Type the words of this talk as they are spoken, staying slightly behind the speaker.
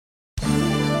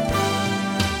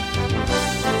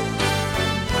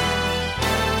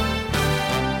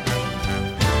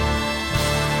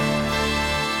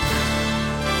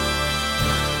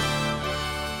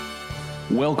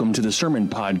Welcome to the Sermon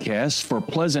Podcast for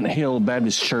Pleasant Hill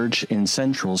Baptist Church in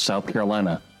Central South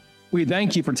Carolina. We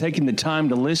thank you for taking the time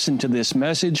to listen to this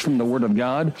message from the Word of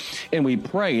God, and we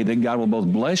pray that God will both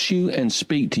bless you and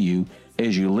speak to you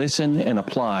as you listen and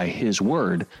apply His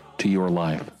Word to your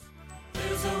life.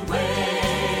 There's a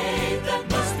weight that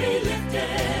must be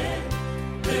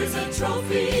lifted. There's a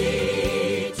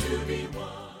trophy to be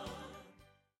won.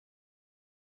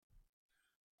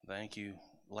 Thank you,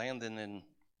 Landon and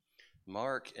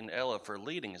Mark and Ella, for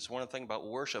leading. It's one thing about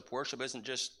worship. Worship isn't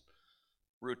just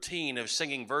routine of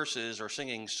singing verses or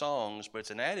singing songs, but it's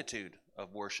an attitude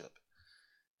of worship.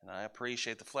 And I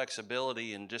appreciate the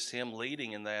flexibility and just him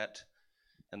leading in that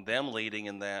and them leading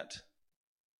in that.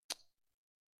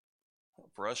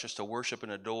 For us just to worship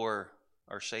and adore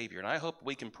our Savior. And I hope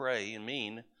we can pray and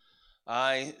mean,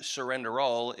 I surrender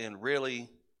all, and really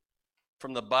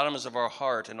from the bottoms of our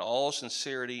heart in all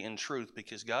sincerity and truth,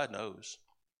 because God knows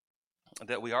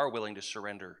that we are willing to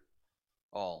surrender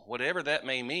all. Whatever that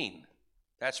may mean.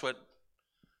 That's what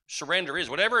surrender is.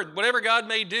 Whatever God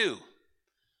may do,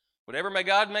 whatever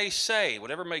God may say,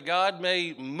 whatever God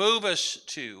may move us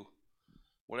to,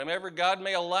 whatever God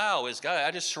may allow is God.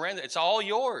 I just surrender. It's all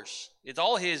yours. It's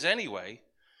all His anyway.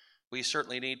 We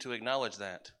certainly need to acknowledge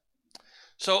that.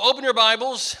 So open your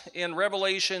Bibles in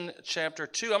Revelation chapter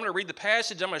 2. I'm going to read the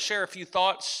passage. I'm going to share a few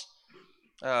thoughts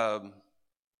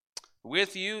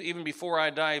with you even before I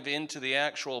dive into the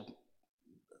actual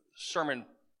sermon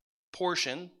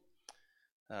portion.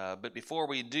 But before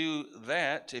we do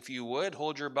that, if you would,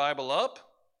 hold your Bible up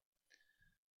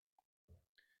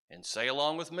and say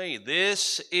along with me,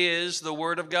 this is the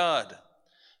Word of God.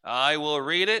 I will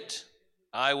read it,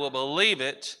 I will believe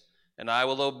it, and I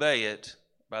will obey it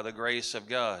by the grace of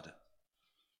God.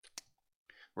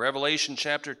 Revelation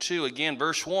chapter 2, again,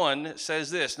 verse 1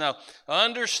 says this. Now,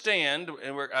 understand,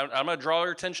 and I'm going to draw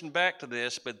your attention back to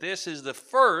this, but this is the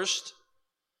first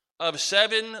of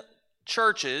 7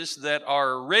 churches that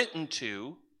are written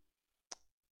to,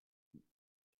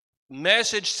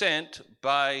 message sent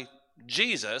by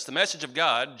Jesus, the message of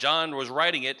God. John was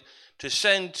writing it to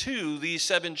send to these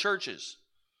 7 churches.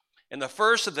 And the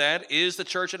first of that is the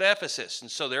church at Ephesus. And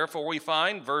so therefore we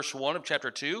find verse 1 of chapter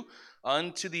 2,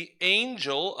 unto the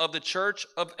angel of the church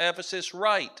of Ephesus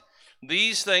write,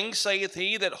 these things saith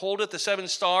he that holdeth the 7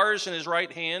 stars in his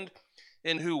right hand,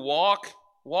 and who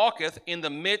walketh in the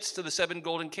midst of the 7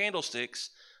 golden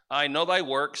candlesticks. I know thy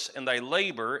works, and thy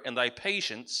labor, and thy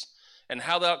patience, and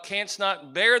how thou canst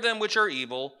not bear them which are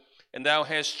evil, and thou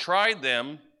hast tried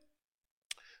them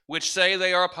which say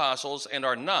they are apostles, and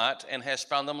are not, and hast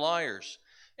found them liars,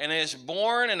 and hast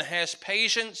borne, and hast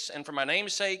patience, and for my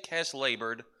name's sake hast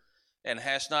labored, and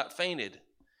hast not fainted.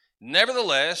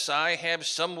 Nevertheless, I have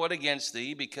somewhat against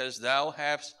thee, because thou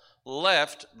hast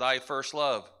left thy first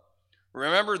love.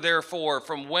 Remember, therefore,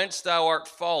 from whence thou art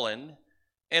fallen,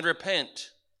 and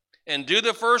repent, and do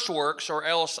the first works, or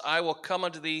else I will come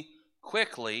unto thee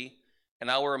quickly, and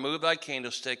I will remove thy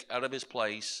candlestick out of his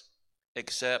place,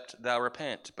 except thou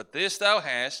repent. But this thou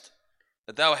hast,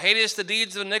 that thou hatest the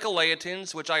deeds of the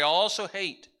Nicolaitans, which I also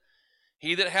hate.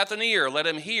 He that hath an ear, let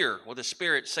him hear what the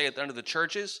Spirit saith unto the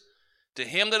churches. To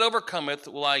him that overcometh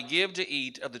will I give to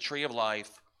eat of the tree of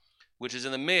life, which is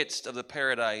in the midst of the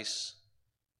paradise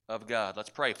of God.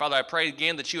 Let's pray. Father, I pray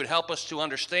again that you would help us to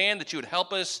understand, that you would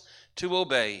help us to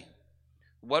obey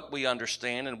what we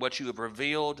understand and what you have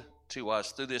revealed to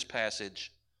us through this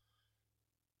passage.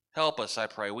 Help us, I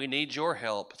pray. We need your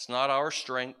help. It's not our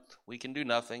strength. We can do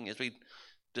nothing. As we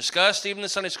discussed even the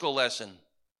Sunday school lesson,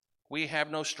 we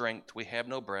have no strength. We have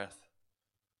no breath.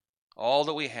 All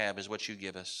that we have is what you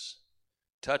give us.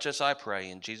 Touch us, I pray,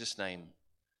 in Jesus' name.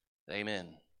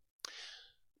 Amen.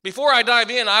 Before I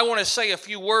dive in, I want to say a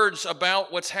few words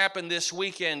about what's happened this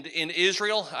weekend in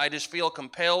Israel. I just feel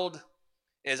compelled.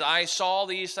 As I saw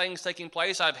these things taking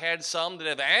place, I've had some that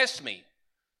have asked me,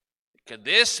 could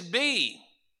this be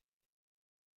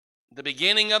the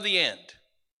beginning of the end?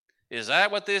 Is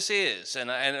that what this is?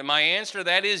 And my answer to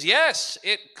that is yes,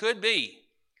 it could be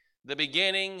the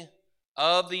beginning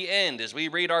of the end. As we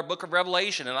read our book of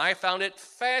Revelation, and I found it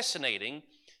fascinating,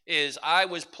 is I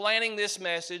was planning this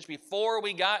message before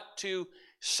we got to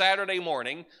Saturday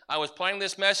morning. I was planning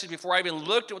this message before I even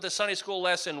looked at what the Sunday school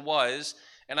lesson was,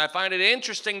 and I find it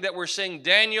interesting that we're seeing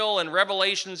Daniel and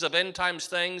revelations of end times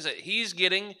things that he's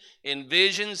getting in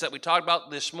visions that we talked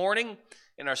about this morning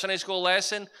in our Sunday school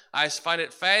lesson. I find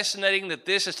it fascinating that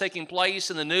this is taking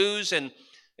place in the news, and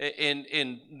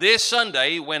in this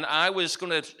Sunday, when I was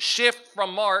going to shift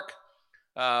from Mark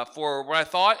for what I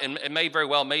thought, and it may very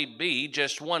well may be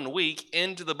just 1 week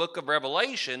into the book of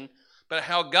Revelation, but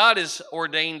how God has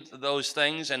ordained those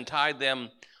things and tied them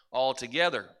all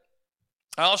together.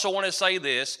 I also want to say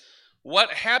this.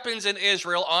 What happens in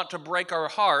Israel ought to break our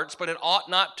hearts, but it ought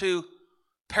not to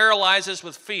paralyze us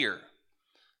with fear.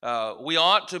 We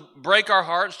ought to break our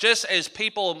hearts just as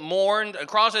people mourned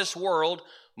across this world,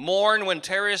 mourned when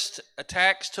terrorist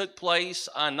attacks took place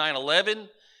on 9/11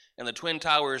 and the Twin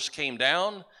Towers came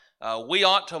down. We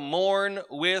ought to mourn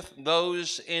with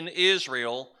those in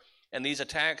Israel and these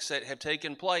attacks that have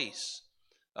taken place.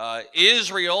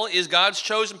 Israel is God's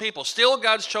chosen people, still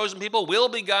God's chosen people, will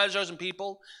be God's chosen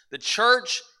people. The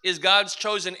church is God's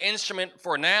chosen instrument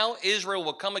for now. Israel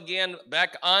will come again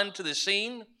back onto the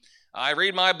scene. I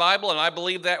read my Bible and I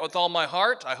believe that with all my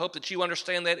heart. I hope that you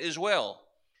understand that as well.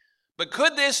 But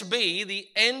could this be the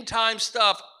end time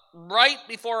stuff right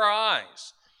before our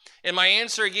eyes? And my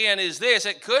answer again is this: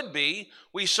 it could be.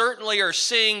 We certainly are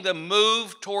seeing the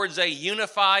move towards a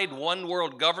unified one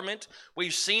world government.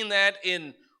 We've seen that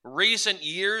in recent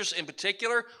years in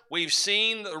particular. We've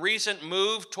seen the recent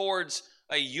move towards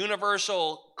a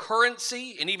universal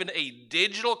currency and even a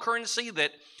digital currency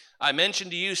that I mentioned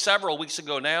to you several weeks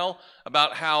ago now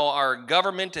about how our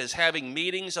government is having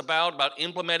meetings about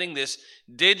implementing this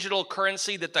digital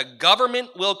currency that the government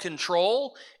will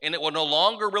control, and it will no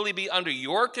longer really be under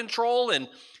your control. And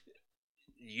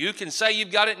you can say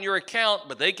you've got it in your account,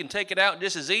 but they can take it out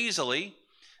just as easily.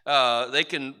 They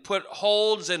can put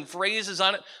holds and phrases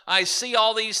on it. I see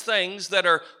all these things that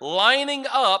are lining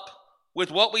up with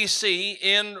what we see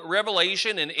in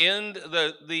Revelation and in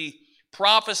the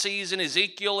prophecies in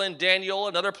Ezekiel and Daniel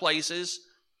and other places.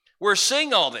 We're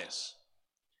seeing all this.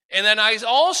 And then I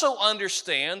also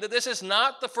understand that this is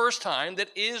not the first time that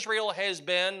Israel has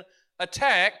been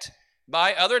attacked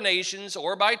by other nations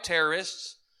or by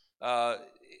terrorists.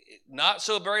 Not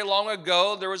so very long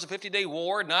ago, there was a 50-day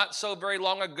war. Not so very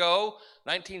long ago,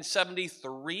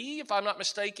 1973, if I'm not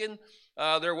mistaken,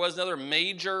 there was another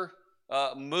major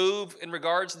move in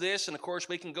regards to this. And of course,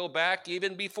 we can go back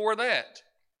even before that.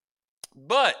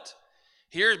 But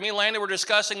here's me and Landon were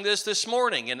discussing this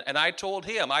morning, and I told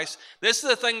him, this is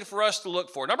the thing for us to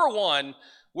look for. Number one,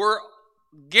 we're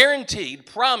guaranteed,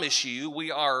 promise you, we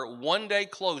are one day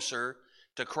closer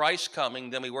to Christ's coming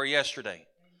than we were yesterday.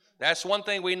 That's one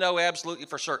thing we know absolutely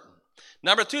for certain.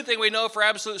 Number two thing we know for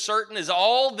absolute certain is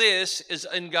all this is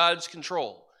in God's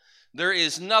control. There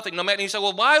is nothing, no matter, you say,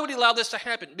 well, why would he allow this to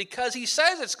happen? Because he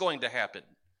says it's going to happen.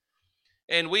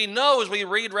 And we know as we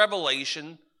read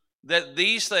Revelation that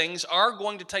these things are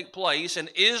going to take place, and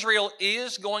Israel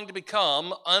is going to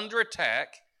become under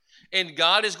attack, and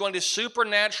God is going to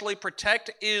supernaturally protect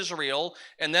Israel,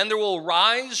 and then there will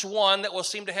rise one that will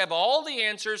seem to have all the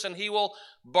answers, and he will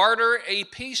barter a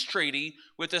peace treaty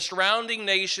with the surrounding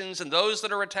nations and those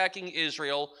that are attacking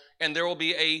Israel, and there will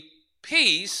be a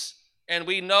peace. And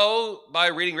we know by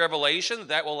reading Revelation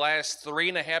that will last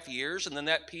 3.5 years, and then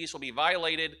that peace will be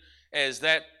violated as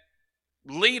that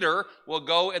leader will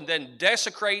go and then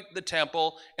desecrate the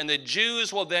temple, and the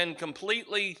Jews will then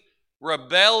completely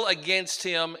rebel against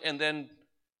him, and then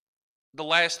the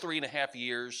last 3.5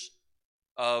 years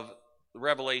of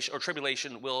revelation or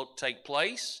tribulation will take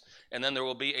place, and then there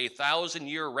will be a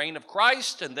 1,000-year reign of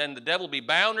Christ, and then the devil will be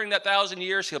bound during that 1,000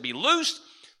 years. He'll be loosed.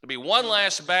 There'll be one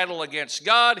last battle against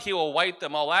God. He will wipe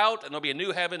them all out, and there'll be a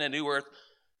new heaven and a new earth.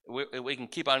 We can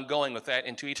keep on going with that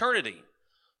into eternity.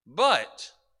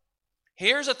 But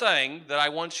here's a thing that I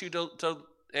want you to,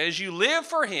 as you live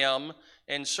for him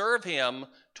and serve him,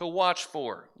 to watch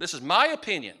for. This is my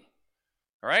opinion.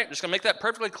 All right? I'm just going to make that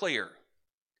perfectly clear.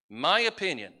 My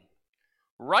opinion.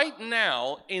 Right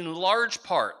now, in large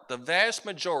part, the vast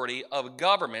majority of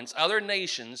governments, other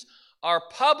nations, are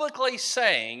publicly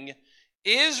saying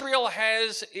Israel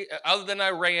has, other than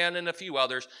Iran and a few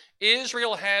others,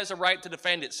 Israel has a right to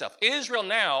defend itself. Israel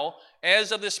now,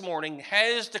 as of this morning,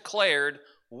 has declared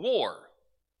war.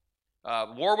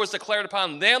 War was declared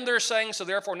upon them, they're saying, so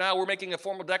therefore now we're making a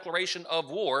formal declaration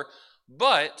of war.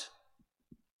 But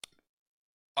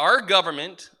our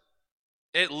government,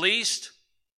 at least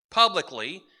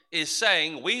publicly, is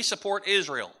saying we support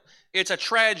Israel. It's a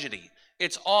tragedy.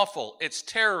 It's awful. It's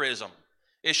terrorism.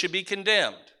 It should be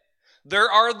condemned. There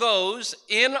are those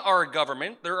in our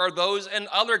government, there are those in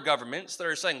other governments that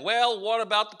are saying, well, what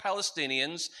about the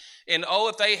Palestinians? And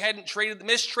if they hadn't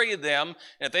mistreated them,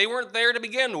 and if they weren't there to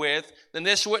begin with, then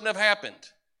this wouldn't have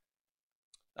happened.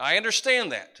 I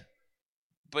understand that.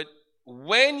 But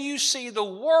when you see the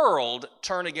world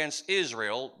turn against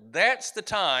Israel, that's the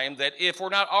time that if we're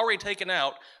not already taken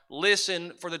out,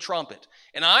 listen for the trumpet.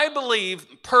 And I believe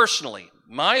personally,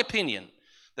 my opinion,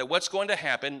 that what's going to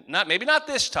happen, maybe not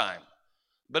this time,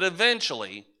 but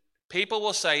eventually, people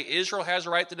will say Israel has a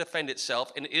right to defend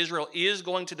itself, and Israel is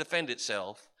going to defend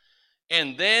itself.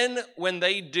 And then when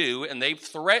they do, and they've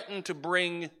threatened to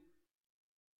bring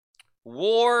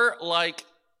war like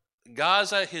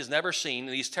Gaza has never seen,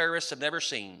 these terrorists have never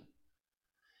seen,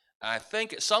 I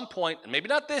think at some point, maybe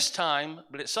not this time,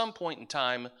 but at some point in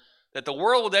time, that the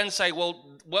world will then say,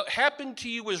 well, what happened to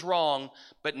you was wrong,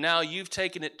 but now you've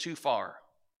taken it too far.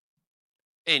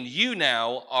 And you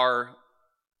now are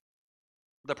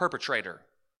the perpetrator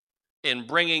in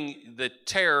bringing the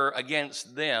terror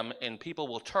against them, and people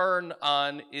will turn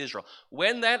on Israel.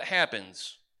 When that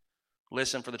happens,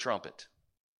 listen for the trumpet.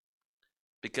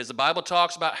 Because the Bible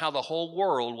talks about how the whole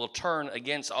world will turn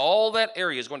against, all that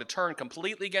area is going to turn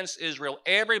completely against Israel.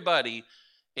 Everybody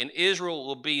in Israel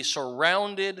will be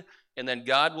surrounded, and then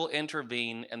God will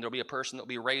intervene, and there'll be a person that will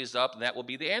be raised up, and that will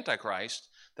be the Antichrist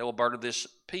that will barter this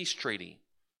peace treaty.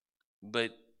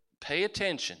 But pay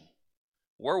attention.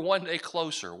 We're one day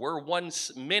closer. We're 1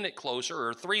 minute closer,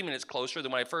 or 3 minutes closer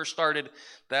than when I first started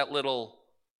that little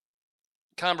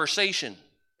conversation.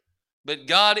 But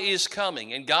God is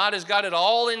coming, and God has got it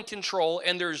all in control,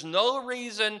 and there's no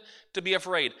reason to be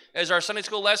afraid. As our Sunday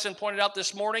school lesson pointed out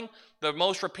this morning, the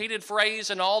most repeated phrase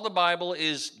in all the Bible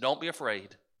is, don't be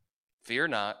afraid. Fear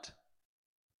not.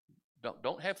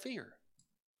 Don't have fear.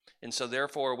 And so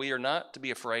therefore, we are not to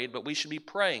be afraid, but we should be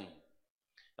praying.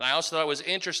 And I also thought it was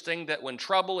interesting that when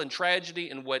trouble and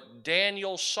tragedy and what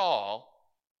Daniel saw,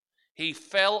 he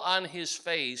fell on his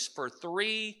face for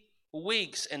 3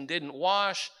 weeks and didn't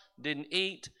wash, didn't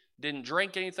eat, didn't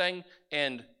drink anything,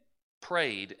 and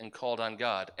prayed and called on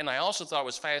God. And I also thought it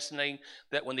was fascinating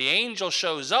that when the angel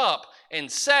shows up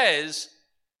and says,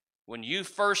 when you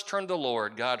first turned to the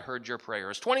Lord, God heard your prayer.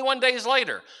 It's 21 days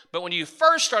later, but when you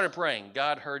first started praying,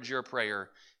 God heard your prayer,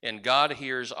 and God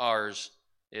hears ours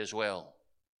as well.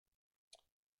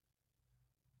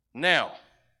 Now,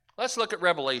 let's look at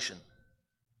Revelation.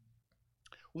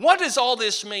 What does all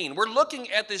this mean? We're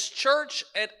looking at this church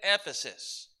at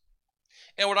Ephesus.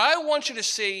 And what I want you to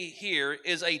see here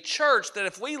is a church that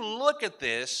if we look at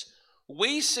this,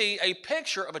 we see a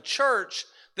picture of a church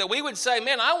that we would say,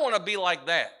 man, I want to be like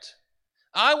that.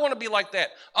 I want to be like that.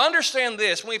 Understand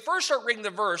this. When we first start reading the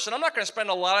verse, and I'm not going to spend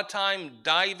a lot of time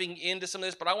diving into some of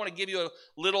this, but I want to give you a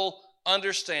little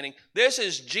understanding. This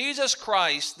is Jesus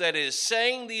Christ that is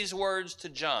saying these words to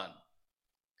John.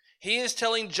 He is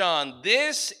telling John,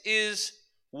 this is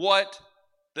what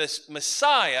the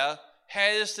Messiah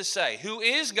has to say, who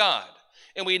is God.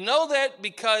 And we know that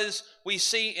because we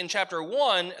see in chapter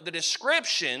 1 the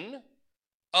description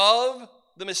of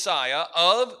the Messiah,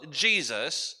 of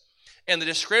Jesus, and the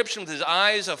description with his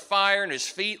eyes of fire and his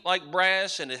feet like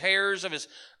brass and his hairs of his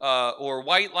or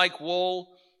white like wool,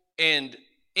 and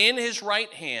in his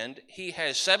right hand, he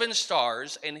has 7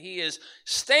 stars, and he is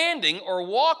standing or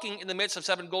walking in the midst of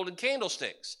 7 golden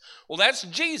candlesticks. Well, that's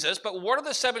Jesus, but what are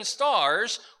the 7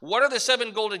 stars? What are the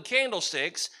 7 golden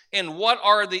candlesticks? And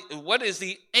what is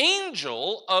the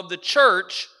angel of the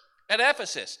church at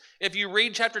Ephesus? If you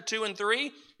read chapter 2 and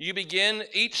 3, you begin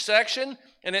each section,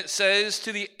 and it says,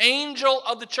 to the angel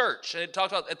of the church. And it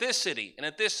talks about at this city, and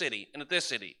at this city, and at this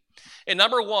city. And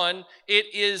number 1, it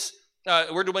is...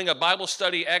 we're doing a Bible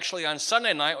study actually on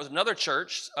Sunday night with another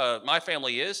church, my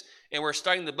family is, and we're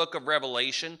studying the book of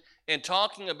Revelation and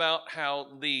talking about how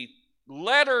the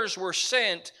letters were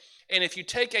sent, and if you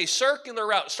take a circular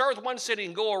route, start with one city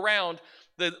and go around,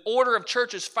 the order of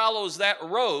churches follows that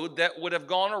road that would have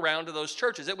gone around to those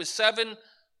churches. It was 7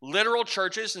 literal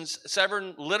churches and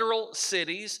 7 literal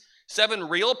cities, 7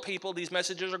 real people these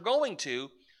messages are going to,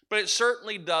 but it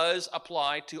certainly does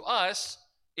apply to us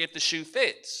if the shoe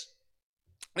fits.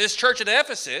 This church at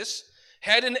Ephesus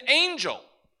had an angel.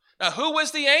 Now, who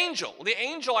was the angel? Well, the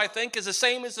angel, I think, is the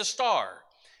same as the star.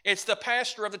 It's the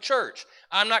pastor of the church.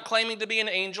 I'm not claiming to be an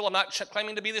angel. I'm not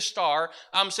claiming to be the star.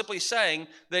 I'm simply saying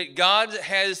that God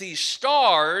has these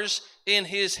stars in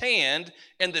his hand,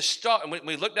 and the star. When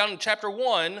we look down in chapter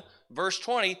 1, verse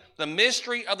 20, the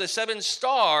mystery of the 7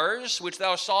 stars, which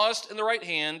thou sawest in the right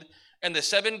hand, and the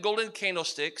 7 golden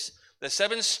candlesticks. The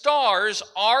 7 stars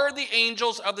are the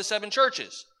angels of the 7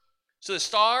 churches. So the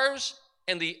stars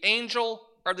and the angel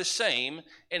are the same,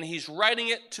 and he's writing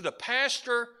it to the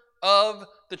pastor of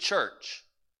the church.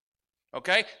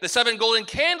 Okay? The 7 golden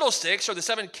candlesticks, or the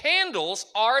 7 candles,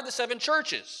 are the 7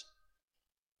 churches.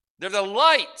 They're the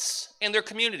lights in their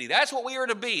community. That's what we are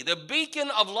to be, the beacon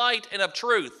of light and of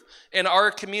truth in our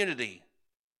community.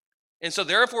 And so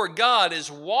therefore God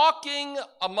is walking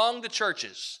among the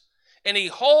churches, and he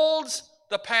holds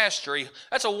the pastor.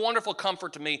 That's a wonderful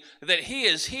comfort to me, that he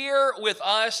is here with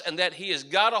us and that he has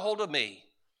got a hold of me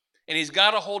and he's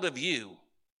got a hold of you.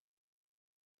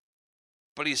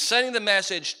 But he's sending the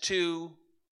message to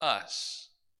us.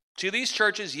 To these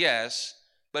churches, yes,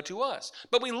 but to us.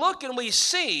 But we look and we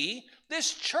see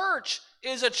this church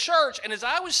is a church. And as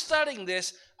I was studying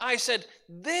this, I said,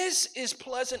 this is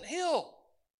Pleasant Hill.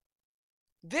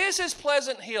 This is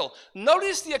Pleasant Hill.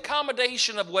 Notice the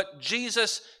accommodation of what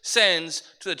Jesus sends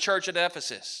to the church at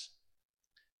Ephesus.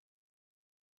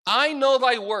 I know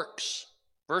thy works,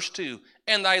 verse 2,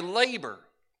 and thy labor,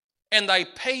 and thy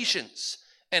patience,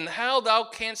 and how thou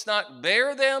canst not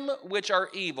bear them which are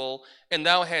evil, and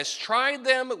thou hast tried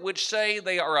them which say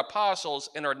they are apostles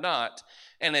and are not,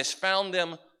 and hast found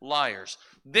them liars.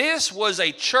 This was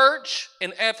a church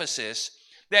in Ephesus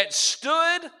that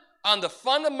stood on the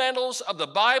fundamentals of the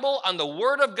Bible, on the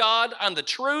Word of God, on the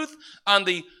truth, on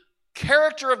the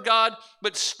character of God,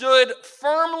 but stood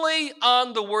firmly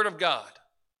on the Word of God.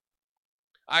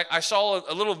 I saw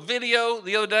a little video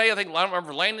the other day. I don't remember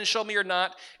if Landon showed me or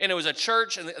not, and it was a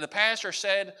church, and the pastor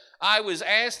said, I was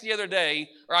asked the other day,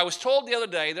 or I was told the other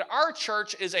day, that our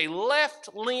church is a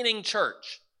left-leaning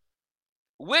church.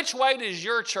 Which way does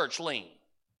your church lean?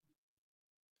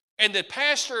 And the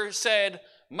pastor said,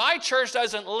 my church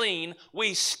doesn't lean.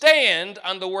 We stand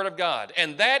on the Word of God.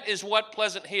 And that is what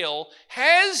Pleasant Hill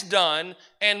has done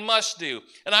and must do.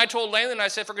 And I told Landon, I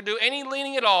said, if we're going to do any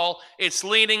leaning at all, it's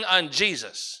leaning on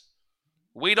Jesus.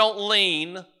 We don't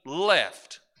lean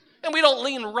left. And we don't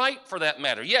lean right for that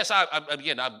matter. Yes,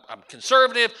 I'm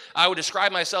conservative. I would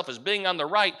describe myself as being on the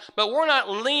right. But we're not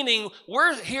leaning.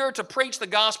 We're here to preach the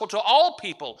gospel to all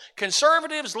people.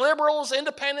 Conservatives, liberals,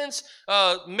 independents,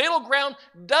 middle ground,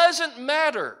 doesn't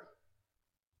matter.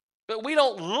 But we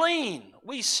don't lean.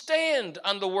 We stand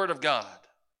on the Word of God.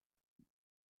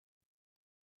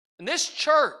 And this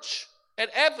church at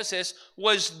Ephesus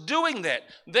was doing that.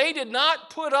 They did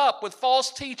not put up with false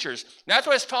teachers. That's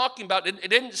what it's talking about. It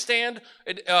didn't stand,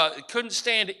 it couldn't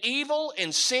stand evil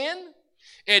and sin.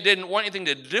 It didn't want anything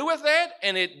to do with that,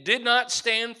 and it did not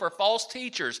stand for false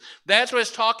teachers. That's what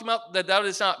it's talking about, that thou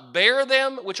didst not bear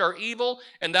them which are evil,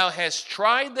 and thou hast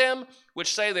tried them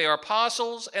which say they are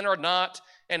apostles and are not,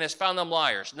 and hast found them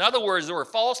liars. In other words, there were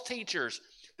false teachers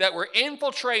that were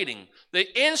infiltrating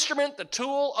the instrument, the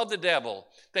tool of the devil,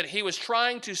 that he was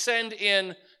trying to send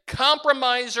in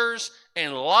compromisers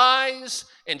and lies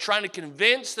and trying to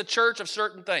convince the church of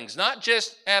certain things. Not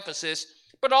just Ephesus,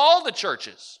 but all the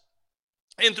churches.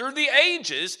 And through the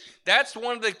ages, that's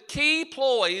one of the key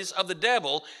ploys of the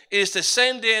devil, is to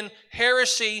send in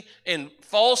heresy and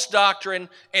false doctrine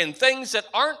and things that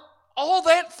aren't all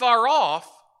that far off,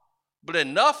 but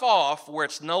enough off where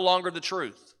it's no longer the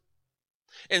truth.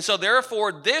 And so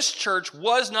therefore, this church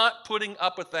was not putting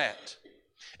up with that.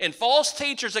 And false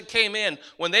teachers that came in,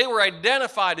 when they were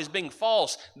identified as being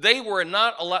false, they were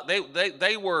not allowed,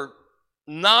 they were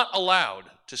not allowed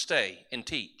to stay and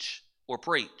teach or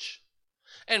preach.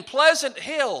 And Pleasant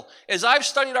Hill, as I've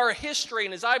studied our history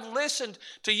and as I've listened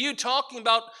to you talking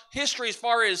about history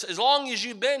as long as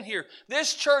you've been here,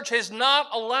 this church has not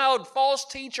allowed false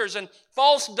teachers and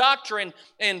false doctrine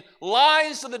and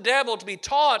lies of the devil to be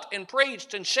taught and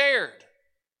preached and shared.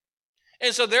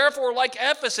 And so therefore, like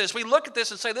Ephesus, we look at this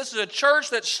and say this is a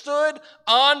church that stood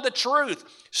on the truth,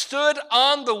 stood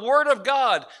on the Word of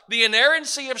God, the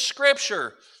inerrancy of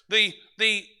Scripture, the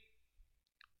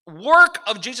work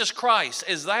of Jesus Christ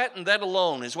is that, and that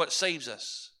alone is what saves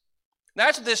us.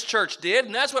 That's what this church did,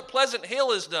 and that's what Pleasant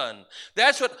Hill has done.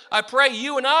 That's what I pray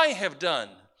you and I have done.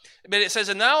 But it says,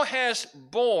 and thou hast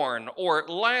borne or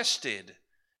lasted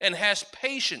and hast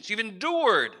patience. You've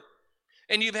endured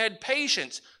and you've had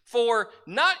patience for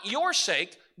not your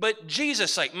sake, but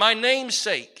Jesus' sake, my name's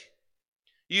sake.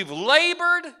 You've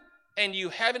labored and you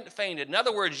haven't fainted. In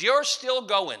other words, you're still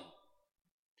going.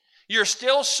 You're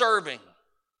still serving.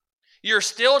 You're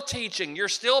still teaching. You're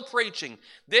still preaching.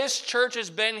 This church has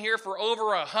been here for over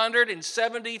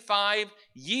 175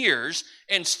 years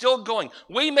and still going.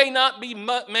 We may not be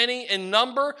many in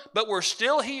number, but we're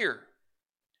still here.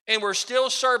 And we're still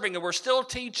serving, and we're still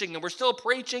teaching, and we're still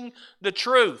preaching the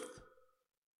truth.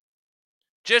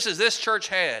 Just as this church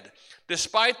had.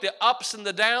 Despite the ups and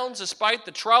the downs, despite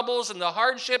the troubles and the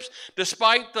hardships,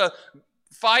 despite the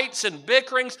fights and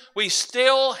bickerings, we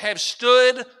still have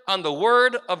stood on the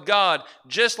Word of God,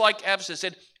 just like Ephesus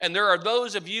said. And there are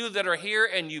those of you that are here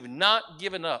and you've not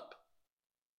given up,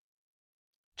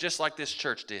 just like this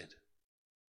church did.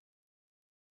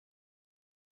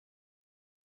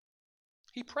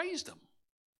 He praised them.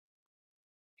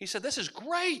 He said, this is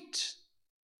great.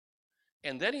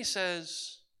 And then he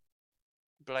says,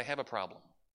 but I have a problem.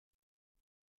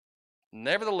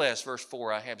 Nevertheless, verse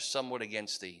 4, I have somewhat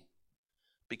against thee,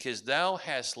 because thou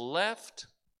hast left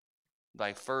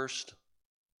thy first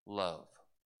love.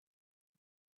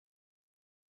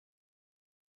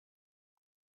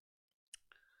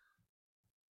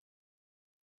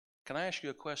 Can I ask you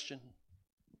a question?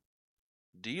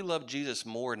 Do you love Jesus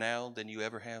more now than you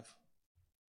ever have?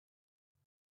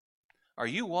 Are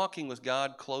you walking with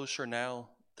God closer now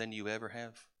than you ever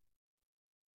have?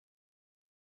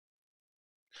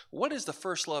 What is the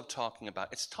first love talking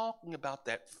about? It's talking about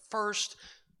that first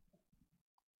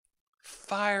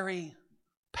fiery,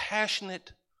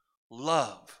 passionate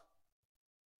love.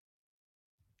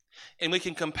 And we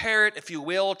can compare it, if you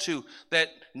will, to that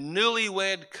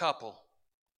newlywed couple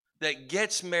that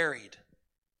gets married.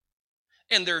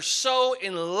 And they're so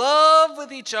in love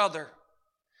with each other.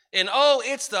 And oh,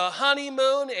 it's the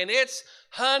honeymoon, and it's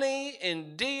honey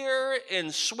and dear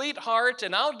and sweetheart,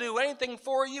 and I'll do anything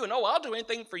for you, and oh, I'll do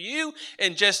anything for you,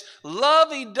 and just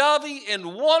lovey-dovey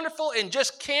and wonderful, and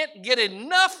just can't get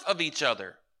enough of each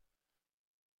other.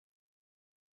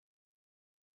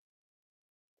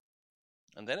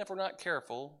 And then if we're not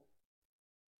careful,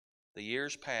 the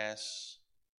years pass,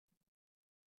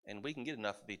 and we can get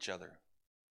enough of each other.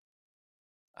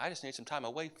 I just need some time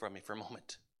away from you for a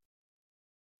moment.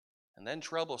 And then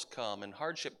troubles come, and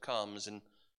hardship comes, and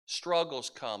struggles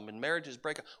come, and marriages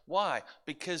break up. Why?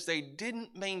 Because they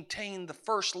didn't maintain the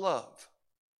first love.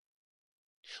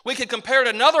 We could compare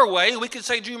it another way. We could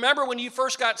say, do you remember when you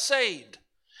first got saved?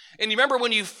 And you remember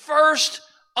when you first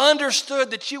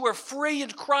understood that you were free in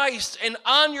Christ and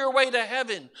on your way to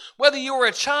heaven? Whether you were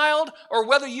a child or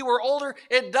whether you were older,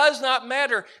 it does not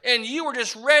matter. And you were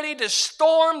just ready to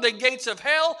storm the gates of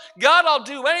hell. God, I'll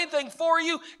do anything for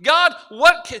you. God,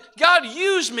 God,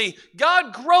 use me.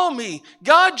 God, grow me.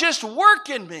 God, just work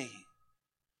in me.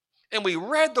 And we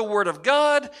read the Word of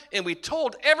God, and we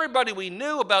told everybody we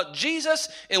knew about Jesus,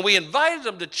 and we invited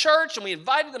them to church, and we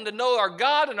invited them to know our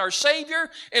God and our Savior,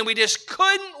 and we just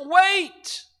couldn't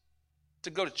wait to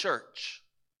go to church.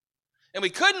 And we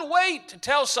couldn't wait to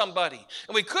tell somebody,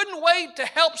 and we couldn't wait to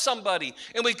help somebody,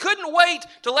 and we couldn't wait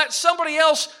to let somebody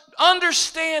else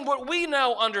understand what we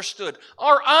now understood.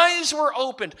 Our eyes were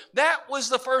opened. That was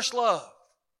the first love.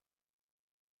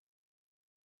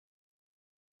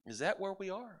 Is that where we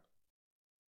are?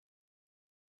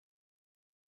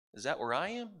 Is that where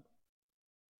I am?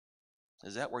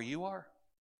 Is that where you are?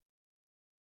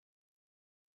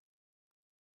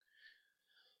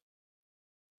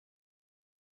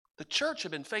 The church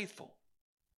had been faithful.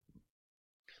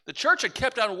 The church had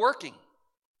kept on working.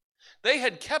 They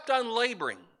had kept on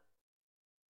laboring.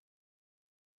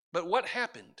 But what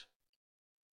happened?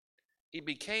 It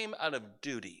became out of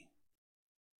duty.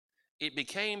 It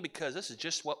became because this is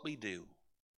just what we do.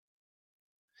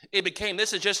 It became, we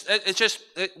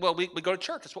go to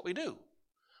church. That's what we do.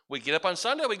 We get up on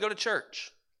Sunday, we go to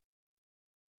church.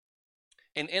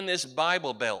 And in this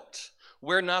Bible Belt,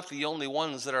 we're not the only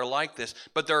ones that are like this.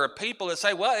 But there are people that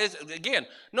say, well, again,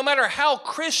 no matter how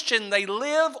Christian they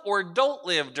live or don't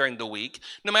live during the week,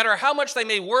 no matter how much they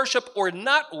may worship or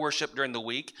not worship during the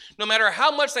week, no matter how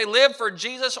much they live for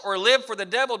Jesus or live for the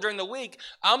devil during the week,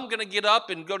 I'm going to get up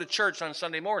and go to church on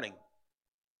Sunday morning.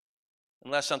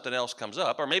 Unless something else comes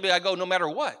up. Or maybe I go no matter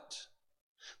what.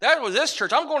 That was this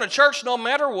church. I'm going to church no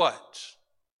matter what.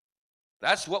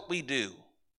 That's what we do.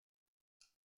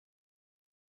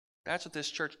 That's what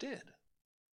this church did.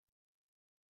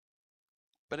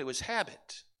 But it was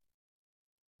habit.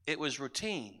 It was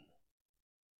routine.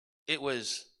 It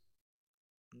was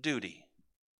duty.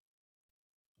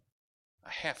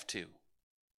 I have to.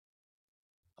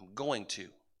 I'm going to.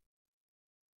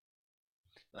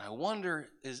 And I wonder,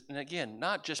 and again,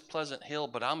 not just Pleasant Hill,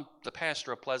 but I'm the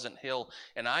pastor of Pleasant Hill,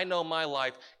 and I know my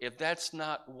life, if that's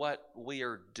not what we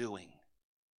are doing.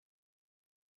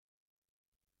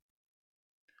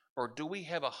 Or do we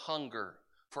have a hunger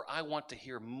for I want to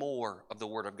hear more of the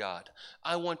Word of God?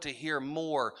 I want to hear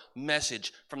more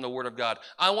message from the Word of God.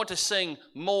 I want to sing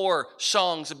more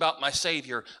songs about my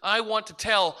Savior. I want to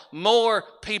tell more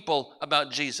people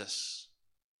about Jesus.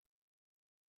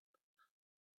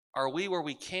 Are we where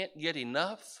we can't get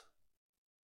enough?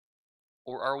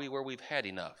 Or are we where we've had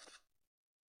enough?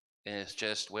 And it's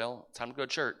just, well, time to go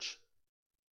to church.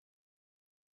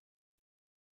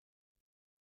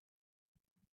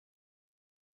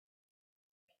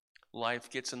 Life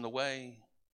gets in the way.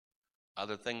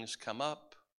 Other things come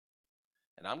up.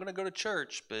 And I'm going to go to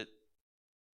church, but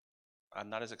I'm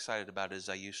not as excited about it as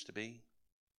I used to be.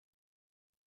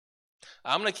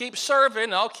 I'm going to keep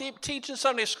serving. I'll keep teaching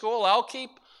Sunday school. I'll keep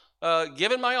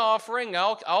giving my offering.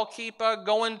 I'll keep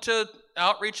going to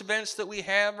outreach events that we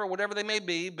have or whatever they may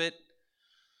be, but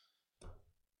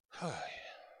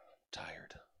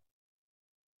tired.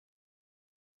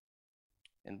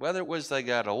 And whether it was they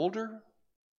got older,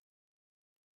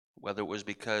 whether it was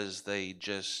because they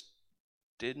just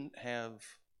didn't have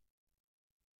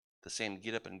to say him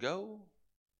get up and go.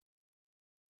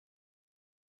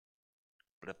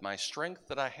 But if my strength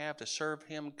that I have to serve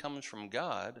him comes from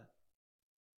God,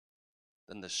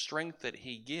 then the strength that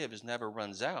he gives never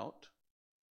runs out.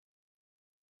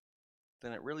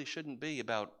 Then it really shouldn't be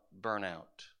about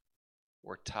burnout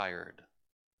or tired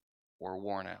or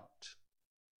worn out.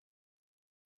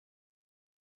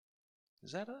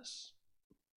 Is that us?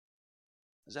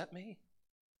 Is that me?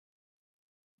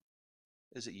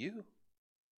 Is it you?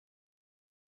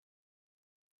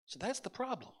 So that's the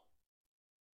problem.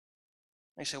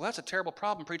 And you say, well, that's a terrible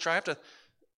problem, preacher. I have to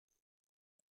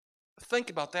think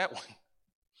about that one.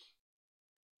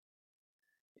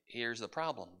 Here's the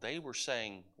problem. They were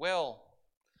saying, well,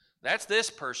 that's this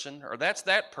person or that's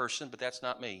that person, but that's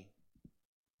not me.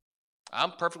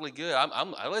 I'm perfectly good.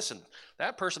 I listen,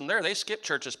 that person there, they skipped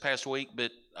church this past week,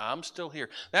 but I'm still here.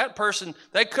 That person,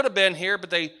 they could have been here, but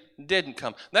they didn't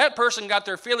come. That person got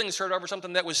their feelings hurt over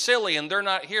something that was silly, and they're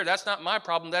not here. That's not my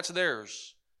problem. That's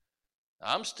theirs.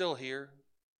 I'm still here.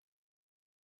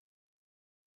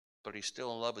 But he's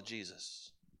still in love with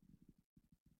Jesus.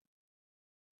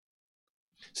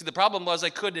 See, the problem was they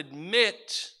couldn't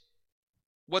admit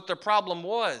what their problem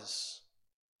was.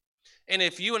 And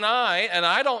if you and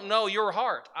I don't know your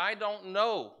heart, I don't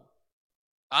know.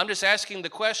 I'm just asking the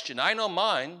question. I know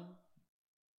mine.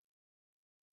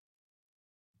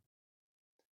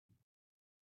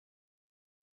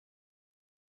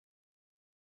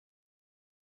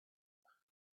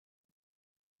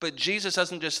 But Jesus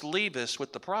doesn't just leave us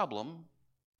with the problem.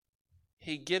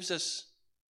 He gives us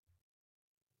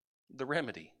the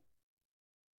remedy.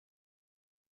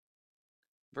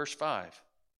 Verse 5.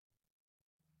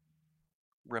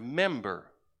 Remember,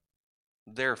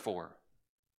 therefore,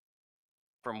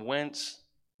 from whence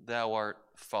thou art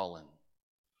fallen.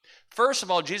 First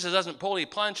of all, Jesus doesn't pull any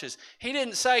punches. He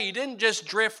didn't say you didn't just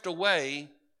drift away.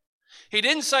 He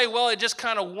didn't say, well, it just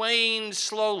kind of waned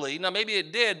slowly. Now, maybe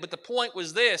it did, but the point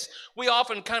was this. We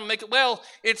often kind of make it, well,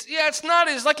 it's not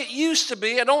as like it used to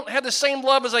be. I don't have the same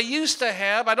love as I used to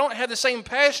have. I don't have the same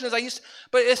passion as I used to,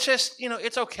 but it's just,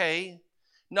 it's okay.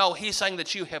 No, he's saying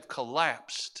that you have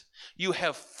collapsed. You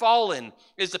have fallen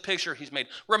is the picture he's made.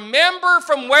 Remember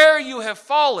from where you have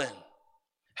fallen,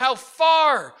 how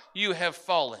far you have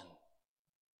fallen.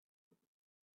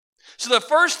 So the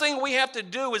first thing we have to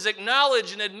do is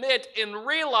acknowledge and admit and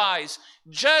realize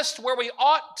just where we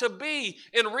ought to be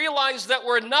and realize that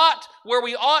we're not where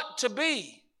we ought to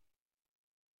be.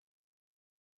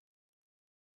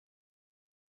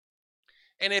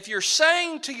 And if you're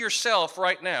saying to yourself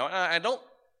right now, I'm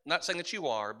not saying that you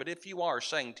are, but if you are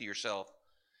saying to yourself,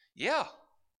 yeah,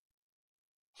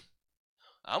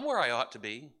 I'm where I ought to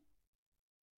be,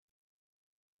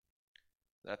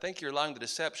 I think you're allowing the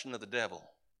deception of the devil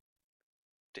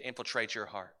to infiltrate your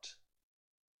heart.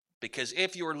 Because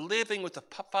if you're living with a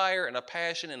fire and a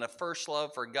passion and a first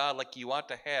love for God like you ought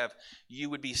to have, you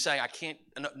would be saying, I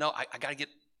got to get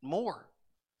more.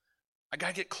 I got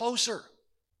to get closer.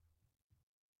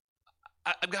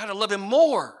 I've got to love him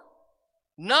more.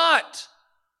 Not,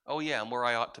 oh yeah, I'm where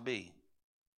I ought to be.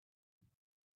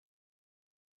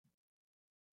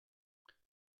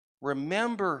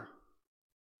 Remember,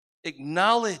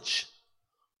 acknowledge,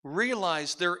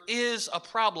 realize there is a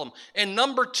problem. And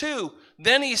number 2,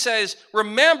 then he says,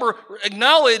 remember,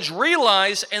 acknowledge,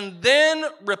 realize, and then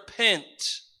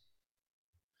repent.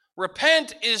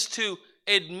 Repent is to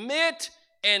admit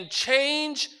and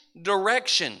change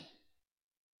direction.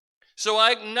 So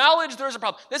I acknowledge there's a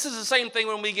problem. This is the same thing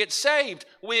when we get saved.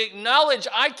 We acknowledge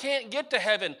I can't get to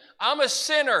heaven. I'm a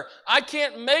sinner. I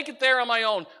can't make it there on my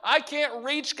own. I can't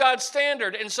reach God's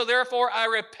standard. And so therefore I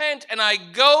repent and I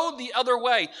go the other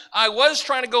way. I was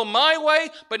trying to go my way,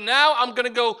 but now I'm going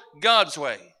to go God's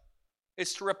way.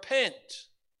 It's to repent.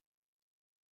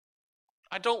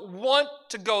 I don't want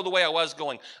to go the way I was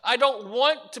going. I don't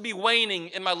want to be waning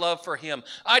in my love for him.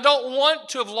 I don't want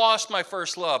to have lost my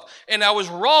first love. And I was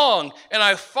wrong, and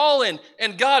I've fallen,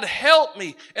 and God help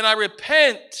me, and I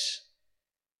repent.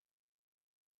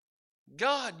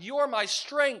 God, you're my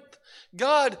strength.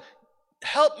 God,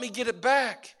 help me get it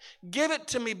back. Give it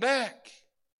to me back.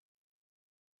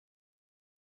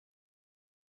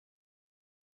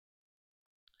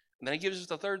 And then he gives us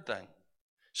the third thing.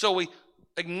 So we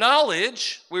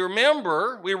acknowledge, we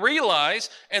remember, we realize,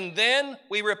 and then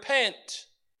we repent.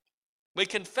 We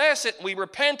confess it, we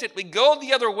repent it, we go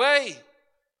the other way.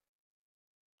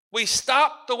 We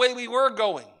stop the way we were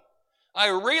going. I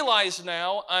realize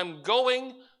now I'm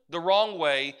going the wrong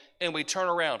way, and we turn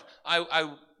around. I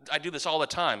do this all the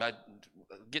time.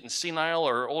 getting senile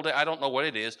or old. I don't know what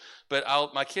it is, but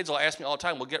my kids will ask me all the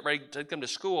time. We'll get ready to take them to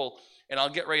school, and I'll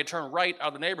get ready to turn right out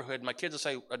of the neighborhood, and my kids will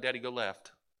say, Daddy, go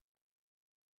left.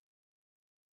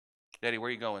 Daddy, where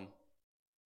are you going?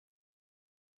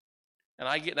 And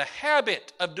I get in a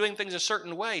habit of doing things a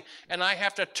certain way, and I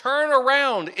have to turn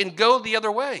around and go the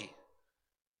other way.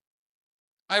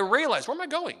 I realize, where am I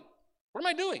going? What am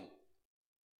I doing?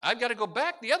 I've got to go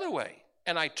back the other way,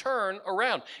 and I turn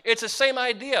around. It's the same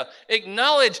idea.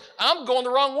 Acknowledge, I'm going the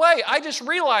wrong way. I just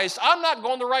realized I'm not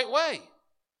going the right way.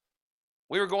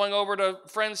 We were going over to a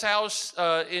friend's house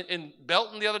in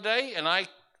Belton the other day, and I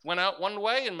went out one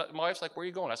way, and my wife's like, where are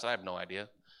you going? I said, I have no idea.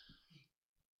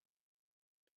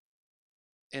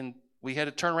 And we had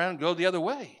to turn around and go the other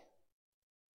way.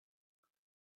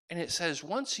 And it says,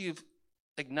 once you've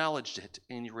acknowledged it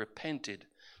and you repented,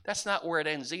 that's not where it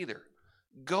ends either.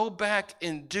 Go back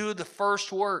and do the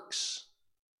first works.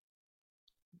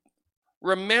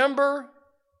 Remember,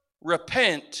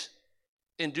 repent,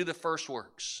 and do the first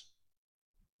works.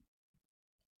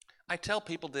 I tell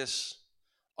people this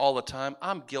all the time.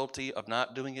 I'm guilty of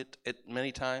not doing it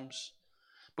many times.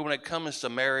 But when it comes to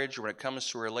marriage or when it comes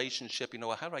to a relationship,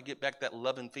 how do I get back that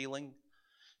love and feeling?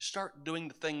 Start doing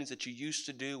the things that you used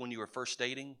to do when you were first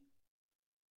dating.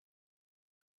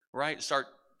 Right? Start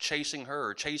chasing her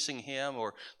or chasing him,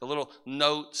 or the little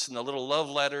notes and the little love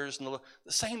letters and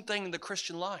the same thing in the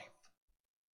Christian life.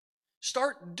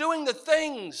 Start doing the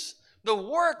things, the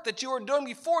work that you were doing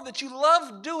before that you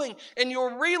loved doing, and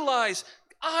you'll realize,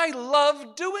 I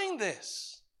love doing this.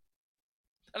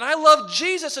 And I love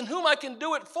Jesus and whom I can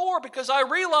do it for, because I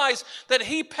realize that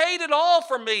he paid it all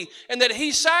for me and that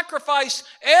he sacrificed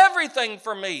everything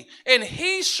for me. And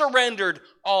he surrendered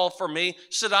all for me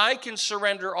so that I can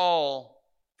surrender all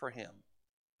for him.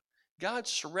 God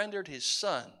surrendered his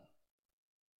son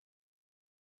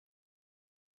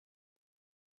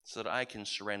so that I can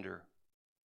surrender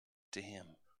to him.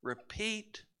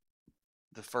 Repeat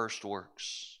the first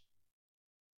works.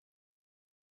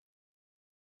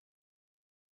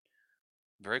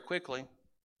 Very quickly,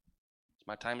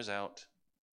 my time is out.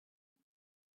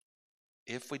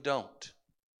 If we don't,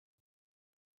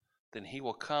 then he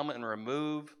will come and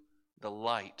remove the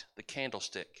light, the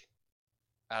candlestick,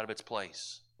 out of its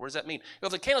place. What does that mean?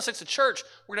 If the candlestick's the church,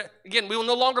 we will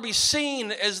no longer be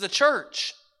seen as the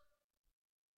church.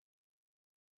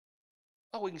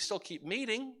 Oh, we can still keep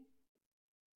meeting,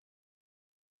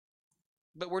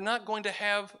 but we're not going to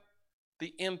have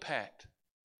the impact,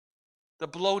 the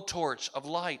blowtorch of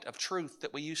light, of truth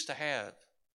that we used to have.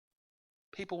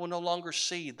 People will no longer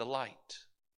see the light.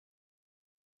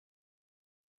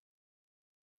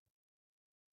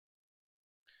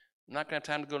 I'm not going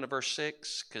to have time to go into verse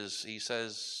 6 because he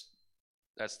says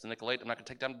that's the Nicolaitan. I'm not going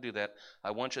to take time to do that.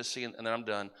 I want you to see, and then I'm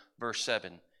done. Verse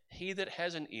 7. He that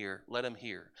has an ear, let him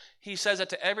hear. He says that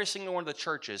to every single one of the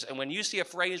churches. And when you see a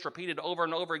phrase repeated over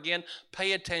and over again,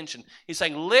 pay attention. He's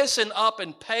saying, listen up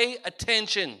and pay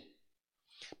attention.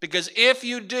 Because if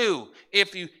you do,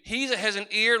 he that has an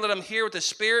ear, let him hear what the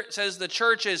Spirit says to the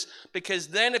churches. Because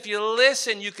then if you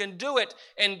listen, you can do it.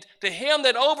 And to him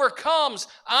that overcomes,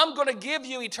 I'm going to give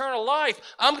you eternal life.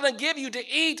 I'm going to give you to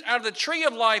eat out of the tree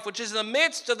of life, which is in the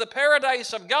midst of the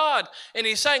paradise of God. And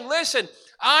he's saying, listen,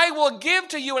 I will give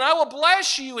to you and I will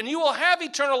bless you and you will have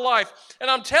eternal life. And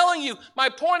I'm telling you, my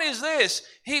point is this.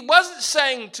 He wasn't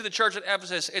saying to the church at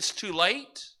Ephesus, it's too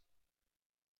late.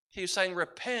 He was saying,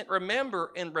 repent,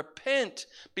 remember, and repent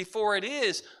before it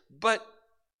is, but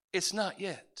it's not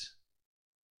yet.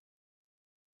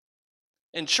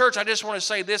 In church, I just want to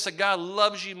say this, that God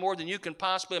loves you more than you can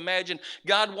possibly imagine.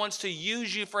 God wants to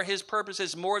use you for his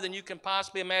purposes more than you can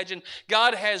possibly imagine.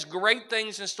 God has great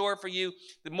things in store for you,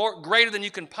 greater than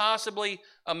you can possibly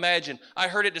imagine. I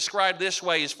heard it described this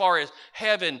way as far as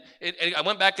heaven. I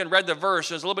went back and read the verse.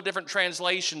 There's a little bit different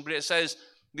translation, but it says,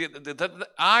 the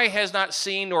eye has not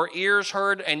seen nor ears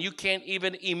heard, and you can't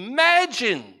even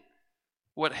imagine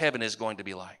what heaven is going to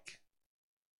be like.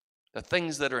 The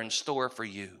things that are in store for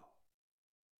you.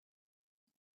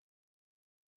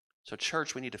 So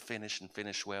church, we need to finish and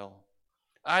finish well.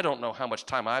 I don't know how much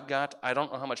time I've got. I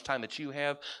don't know how much time that you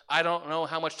have. I don't know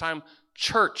how much time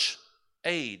church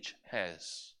age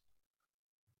has.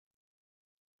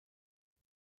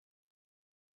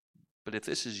 But if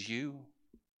this is you,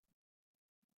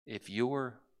 if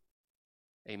you're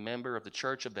a member of the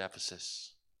church of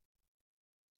Ephesus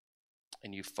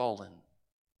and you've fallen,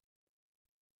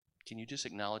 can you just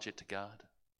acknowledge it to God?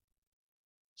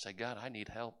 Say, God, I need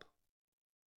help.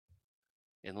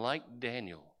 And like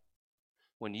Daniel,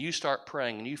 when you start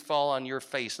praying and you fall on your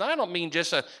face, and I don't mean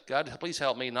just God, please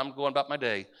help me, and I'm going about my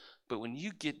day. But when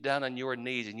you get down on your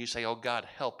knees and you say, oh God,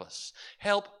 help us,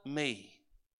 help me.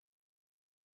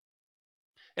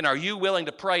 And are you willing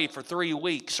to pray for 3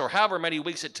 weeks or however many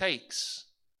weeks it takes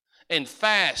and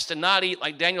fast and not eat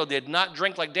like Daniel did, not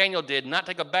drink like Daniel did, not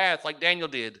take a bath like Daniel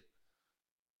did?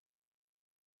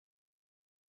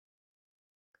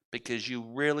 Because you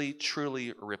really,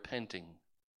 truly are repenting,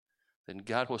 then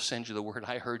God will send you the word,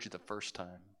 I heard you the first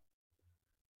time.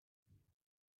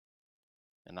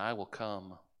 And I will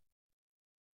come,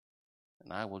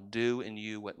 and I will do in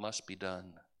you what must be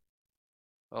done.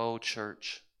 Oh,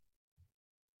 church.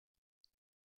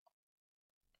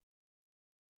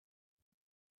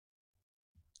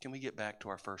 Can we get back to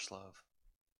our first love?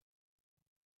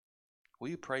 Will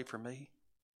you pray for me?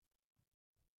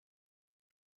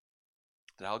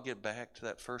 That I'll get back to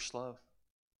that first love?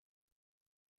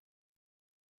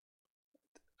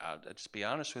 I'll just be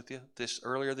honest with you,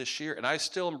 earlier this year, and I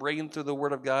still am reading through the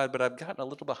Word of God, but I've gotten a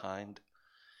little behind.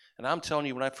 And I'm telling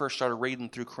you, when I first started reading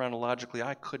through chronologically,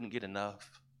 I couldn't get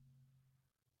enough.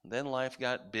 And then life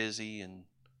got busy and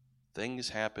things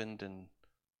happened, and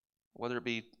whether it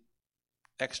be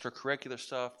extracurricular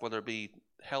stuff, whether it be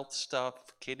health stuff,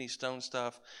 kidney stone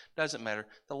stuff, doesn't matter.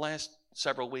 The last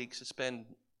several weeks, it's been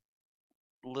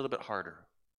a little bit harder.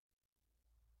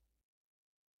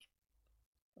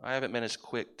 I haven't been as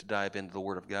quick to dive into the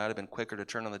Word of God. I've been quicker to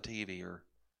turn on the TV or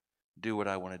do what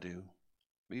I want to do.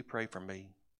 Will you pray for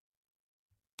me?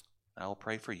 I will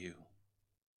pray for you.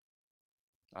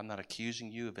 I'm not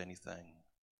accusing you of anything.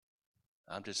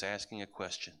 I'm just asking a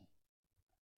question.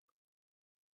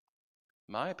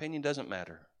 My opinion doesn't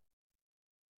matter.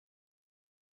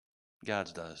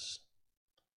 God's does.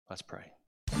 Let's pray.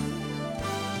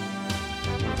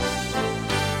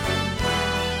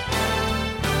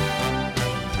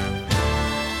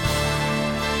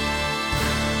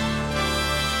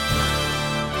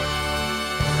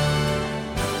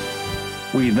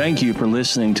 We thank you for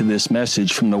listening to this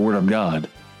message from the Word of God.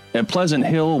 At Pleasant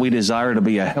Hill, we desire to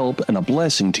be a help and a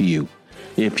blessing to you.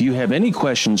 If you have any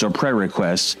questions or prayer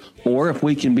requests, or if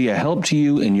we can be a help to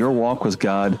you in your walk with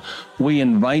God, we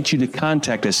invite you to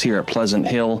contact us here at Pleasant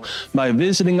Hill by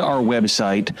visiting our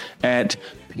website at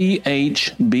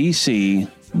phbc.online.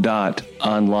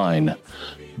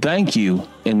 Thank you,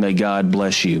 and may God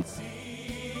bless you.